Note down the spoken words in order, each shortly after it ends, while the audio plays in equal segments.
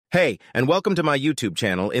Hey, and welcome to my YouTube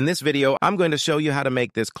channel. In this video, I'm going to show you how to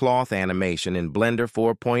make this cloth animation in Blender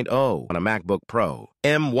 4.0 on a MacBook Pro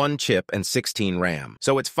M1 chip and 16 RAM.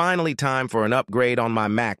 So it's finally time for an upgrade on my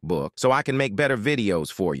MacBook so I can make better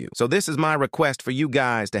videos for you. So this is my request for you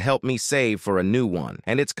guys to help me save for a new one,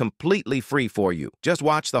 and it's completely free for you. Just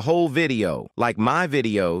watch the whole video, like my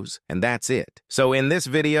videos, and that's it. So in this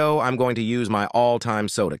video, I'm going to use my all-time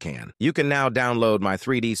soda can. You can now download my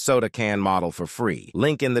 3D soda can model for free.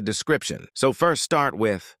 Link in the description. So first start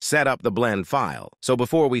with set up the blend file. So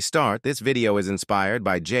before we start, this video is inspired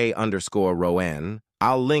by J_Rowan.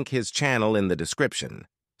 I'll link his channel in the description.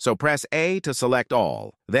 So press A to select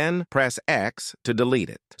all, then press X to delete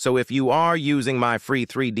it. So if you are using my free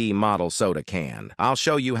 3D model soda can, I'll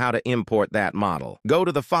show you how to import that model. Go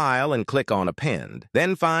to the file and click on Append.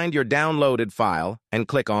 Then find your downloaded file and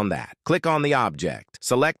click on that. Click on the object.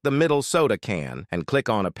 Select the middle soda can and click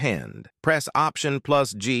on Append. Press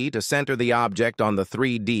Option+G to center the object on the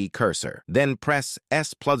 3D cursor. Then press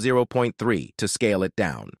S+0.3 to scale it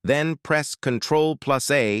down. Then press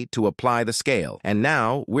Ctrl+A to apply the scale. And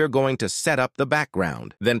now we're going to set up the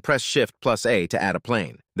background. Then press Shift+A to add a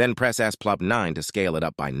plane. Then press S+9 to scale it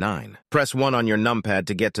up by 9. Press 1 on your numpad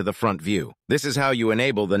to get to the front view. This is how you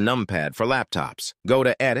enable the numpad for laptops. Go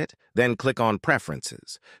to Edit, then click on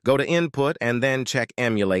Preferences. Go to Input and then check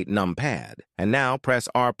Emulate Numpad. And now press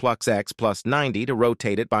R+X+90 to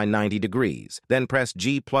rotate it by 90 degrees. Then press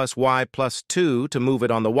G+Y+2 to move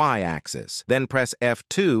it on the Y-axis. Then press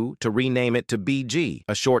F2 to rename it to BG,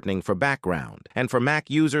 a shortening for background. And for Mac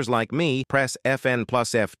users like me, press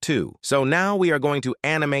FN+F2. So now we are going to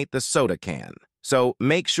animate the soda can. So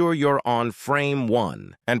make sure you're on frame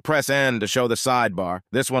 1. And press N to show the sidebar,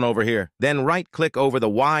 this one over here. Then right-click over the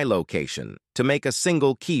Y location to make a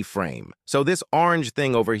single keyframe. So this orange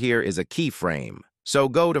thing over here is a keyframe. So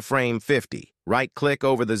go to frame 50. Right-click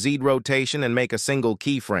over the Z rotation and make a single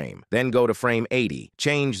keyframe. Then go to frame 80.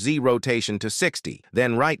 Change Z rotation to 60.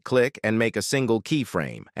 Then right-click and make a single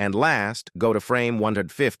keyframe. And last, go to frame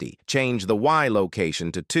 150. Change the Y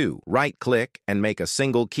location to 2. Right-click and make a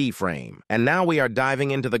single keyframe. And now we are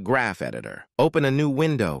diving into the graph editor. Open a new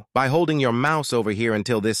window. By holding your mouse over here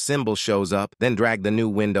until this symbol shows up, then drag the new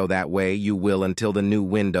window that way you will until the new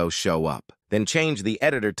windows show up. Then change the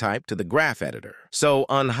editor type to the graph editor. So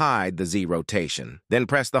unhide the Z rotation. Then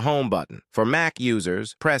press the home button. For Mac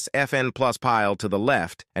users, press FN+Pile to the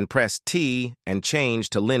left and press T and change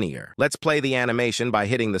to linear. Let's play the animation by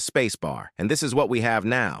hitting the spacebar. And this is what we have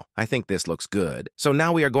now. I think this looks good. So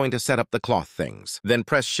now we are going to set up the cloth things. Then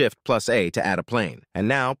press Shift+A to add a plane. And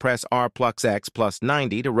now press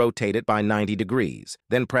R+X+90 to rotate it by 90 degrees.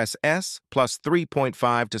 Then press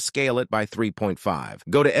S+3.5 to scale it by 3.5.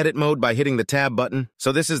 Go to edit mode by hitting the tab button.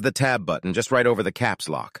 So this is the tab button just right over the caps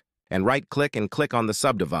lock. And right-click and click on the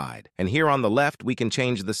subdivide. And here on the left, we can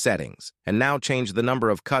change the settings. And now change the number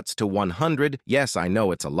of cuts to 100. Yes, I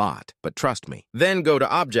know it's a lot, but trust me. Then go to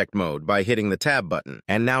object mode by hitting the tab button.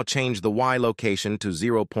 And now change the Y location to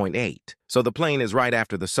 0.8. So the plane is right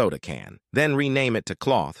after the soda can. Then rename it to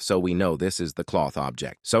cloth so we know this is the cloth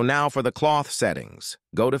object. So now for the cloth settings,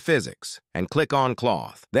 go to Physics and click on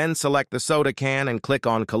Cloth. Then select the soda can and click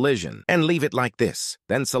on Collision and leave it like this.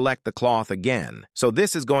 Then select the cloth again. So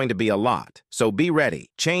this is going to be a lot. So be ready.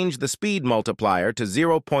 Change the speed multiplier to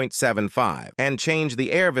 0.75 and change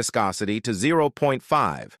the air viscosity to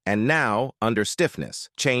 0.5. And now, under stiffness,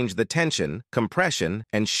 change the tension, compression,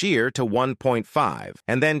 and shear to 1.5.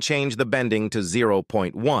 And then change the bending to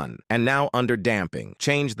 0.1. And now under damping,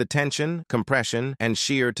 change the tension, compression, and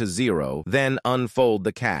shear to 0. Then unfold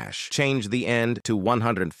the cache. Change the end to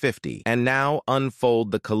 150. And now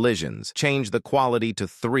unfold the collisions. Change the quality to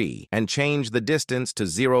 3. And change the distance to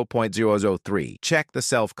 0.003. Check the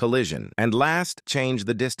self-collision. And last, change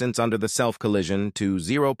the distance under the self-collision to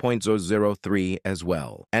 0.003 as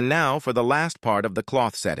well. And now for the last part of the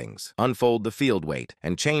cloth settings. Unfold the field weight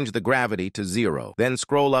and change the gravity to 0. Then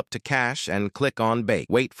scroll up to cache and click on Bake.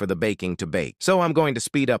 Wait for the baking to bake. So I'm going to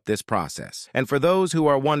speed up this process. And for those who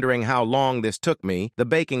are wondering how long this took me, the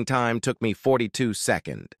baking time took me 42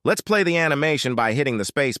 seconds. Let's play the animation by hitting the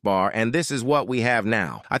spacebar, and this is what we have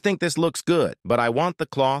now. I think this looks good, but I want the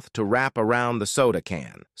cloth to wrap around the soda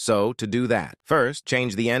can. So to do that, first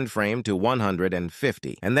change the end frame to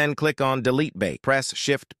 150, and then click on Delete Bake. Press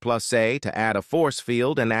Shift+A to add a force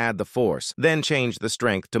field and add the force. Then change the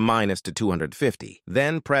strength to -250.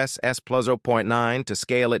 Then press S plus 0.9 to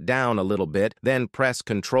scale it down a little bit, then press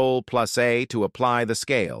Ctrl plus A to apply the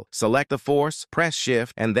scale. Select the force, press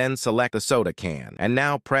Shift, and then select the soda can. And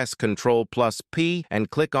now press Ctrl plus P and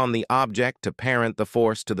click on the object to parent the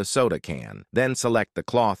force to the soda can. Then select the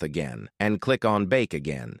cloth again, and click on Bake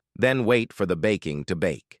again. Then wait for the baking to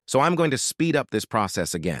bake. So I'm going to speed up this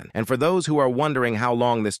process again. And for those who are wondering how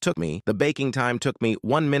long this took me, the baking time took me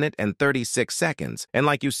 1 minute and 36 seconds. And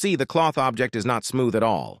like you see, the cloth object is not smooth at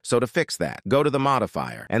all. So to fix that, go to the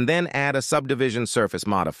modifier, and then add a subdivision surface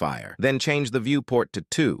modifier. Then change the viewport to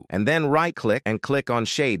 2, and then right-click and click on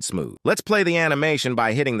Shade Smooth. Let's play the animation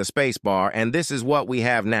by hitting the space bar, and this is what we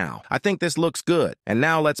have now. I think this looks good. And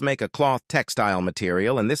now let's make a cloth textile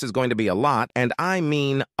material, and this is going to be a lot, and I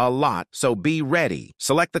mean a lot, so be ready.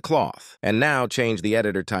 Select the cloth, and now change the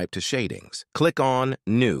editor type to shadings. Click on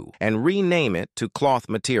New, and rename it to Cloth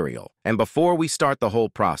Material. And before we start the whole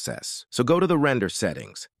process, so go to the render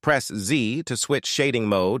settings. Press Z to switch shading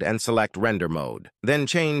mode and select render mode. Then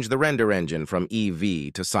change the render engine from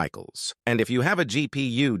EV to Cycles. And if you have a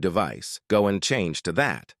GPU device, go and change to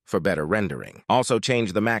that for better rendering. Also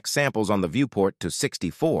change the max samples on the viewport to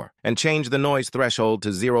 64 and change the noise threshold to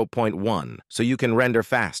 0.1 so you can render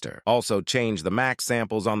faster. Also change the max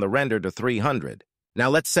samples on the render to 300. Now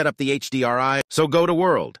let's set up the HDRI. So go to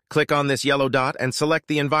World, click on this yellow dot and select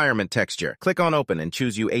the environment texture. Click on Open and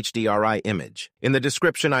choose your HDRI image. In the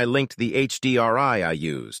description, I linked the HDRI I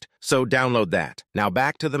used, so download that. Now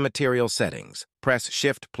back to the material settings. Press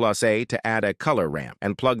Shift plus A to add a color ramp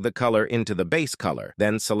and plug the color into the base color.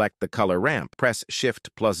 Then select the color ramp. Press Shift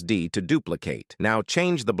plus D to duplicate. Now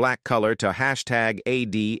change the black color to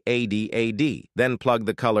 #ADADAD. Then plug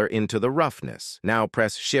the color into the roughness. Now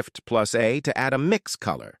press Shift plus A to add a mix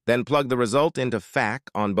color. Then plug the result into FAC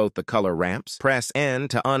on both the color ramps. Press N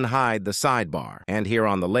to unhide the sidebar. And here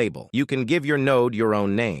on the label, you can give your node your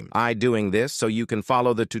own name. I'm doing this so you can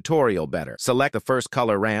follow the tutorial better. Select the first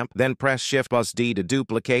color ramp, then press Shift plus D to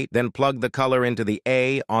duplicate, then plug the color into the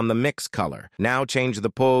A on the mix color. Now change the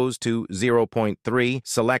pose to 0.3,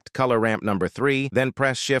 select color ramp number 3, then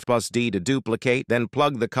press Shift plus D to duplicate, then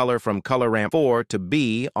plug the color from color ramp 4 to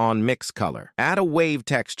B on mix color. Add a wave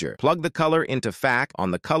texture. Plug the color into FAC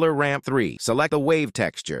on the color ramp 3. Select the wave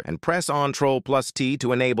texture and press Ctrl plus T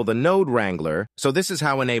to enable the node wrangler. So this is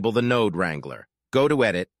how enable the node wrangler. Go to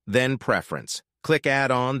Edit, then Preference. Click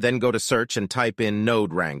Add-on, then go to Search and type in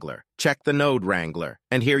Node Wrangler. Check the Node Wrangler,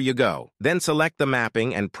 and here you go. Then select the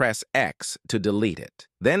mapping and press X to delete it.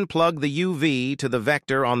 Then plug the UV to the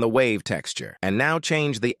vector on the wave texture. And now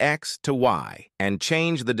change the X to Y, and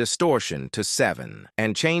change the distortion to 7,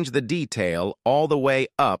 and change the detail all the way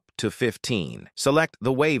up to 15. Select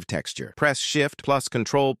the wave texture. Press Shift plus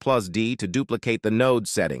Ctrl plus D to duplicate the node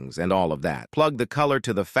settings and all of that. Plug the color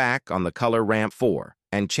to the FAC on the color ramp 4.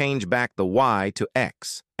 And change back the Y to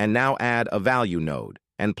X, and now add a value node,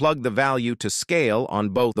 and plug the value to scale on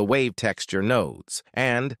both the wave texture nodes,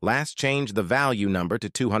 and last change the value number to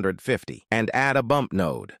 250, and add a bump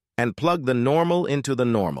node, and plug the normal into the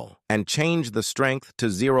normal, and change the strength to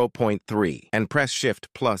 0.3, and press Shift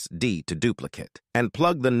plus D to duplicate, and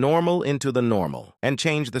plug the normal into the normal, and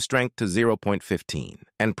change the strength to 0.15,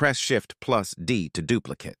 and press Shift plus D to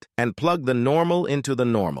duplicate, and plug the normal into the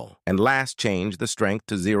normal, and last change the strength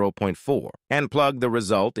to 0.4, and plug the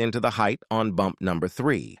result into the height on bump number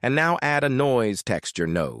 3, and now add a noise texture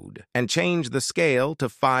node, and change the scale to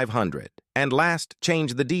 500. And last,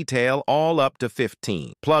 change the detail all up to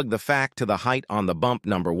 15. Plug the FAC to the height on the bump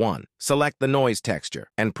number 1. Select the noise texture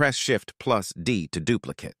and press Shift plus D to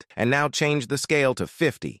duplicate. And now change the scale to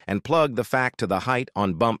 50 and plug the FAC to the height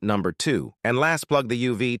on bump number 2. And last, plug the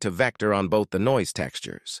UV to vector on both the noise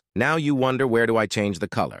textures. Now you wonder, where do I change the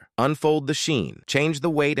color? Unfold the sheen. Change the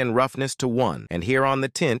weight and roughness to 1. And here on the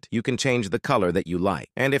tint, you can change the color that you like.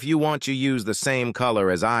 And if you want, you use the same color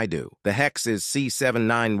as I do. The hex is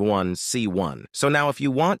C791C1. So now if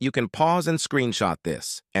you want, you can pause and screenshot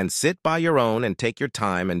this. And sit by your own and take your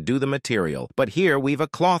time and do the material. But here we've a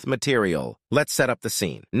cloth material. Let's set up the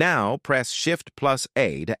scene. Now press Shift plus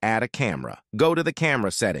A to add a camera. Go to the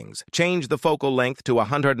camera settings. Change the focal length to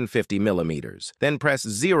 150 millimeters. Then press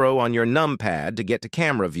 0 on your numpad to get to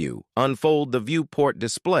camera view. Unfold the viewport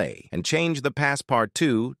display and change the passpart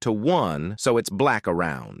 2 to 1 so it's black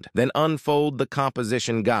around. Then unfold the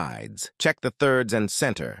composition guides. Check the thirds and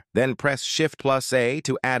center. Then press Shift plus A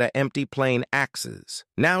to add an empty plane axis.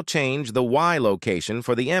 Now change the Y location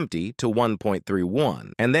for the empty to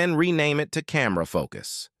 1.31 and then rename it to camera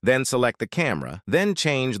focus. then select the camera, then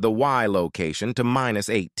change the Y location to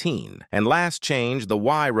 -18, and last change the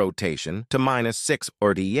Y rotation to -6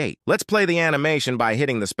 or 8. Let's play the animation by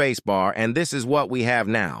hitting the spacebar, and this is what we have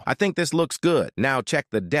now. I think this looks good. Now check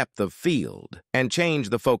the depth of field, and change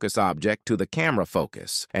the focus object to the camera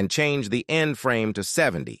focus, and change the end frame to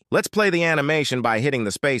 70. Let's play the animation by hitting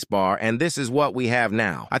the spacebar, and this is what we have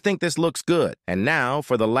now. I think this looks good. And now,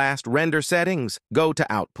 for the last render settings, go to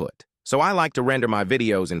Output. So I like to render my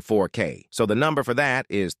videos in 4K, so the number for that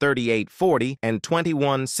is 3840 and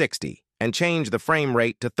 2160, and change the frame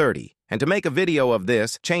rate to 30. And to make a video of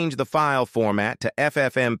this, change the file format to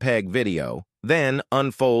FFmpeg video, then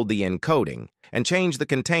unfold the encoding, and change the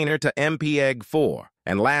container to MPEG-4,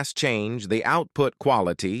 and last change the output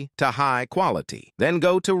quality to high quality. Then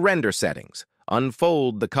go to Render Settings,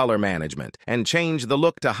 unfold the color management, and change the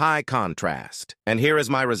look to high contrast. And here is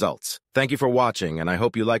my results. Thank you for watching, and I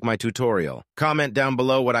hope you like my tutorial. Comment down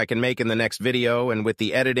below what I can make in the next video and with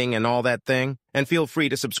the editing and all that thing, and feel free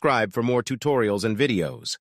to subscribe for more tutorials and videos.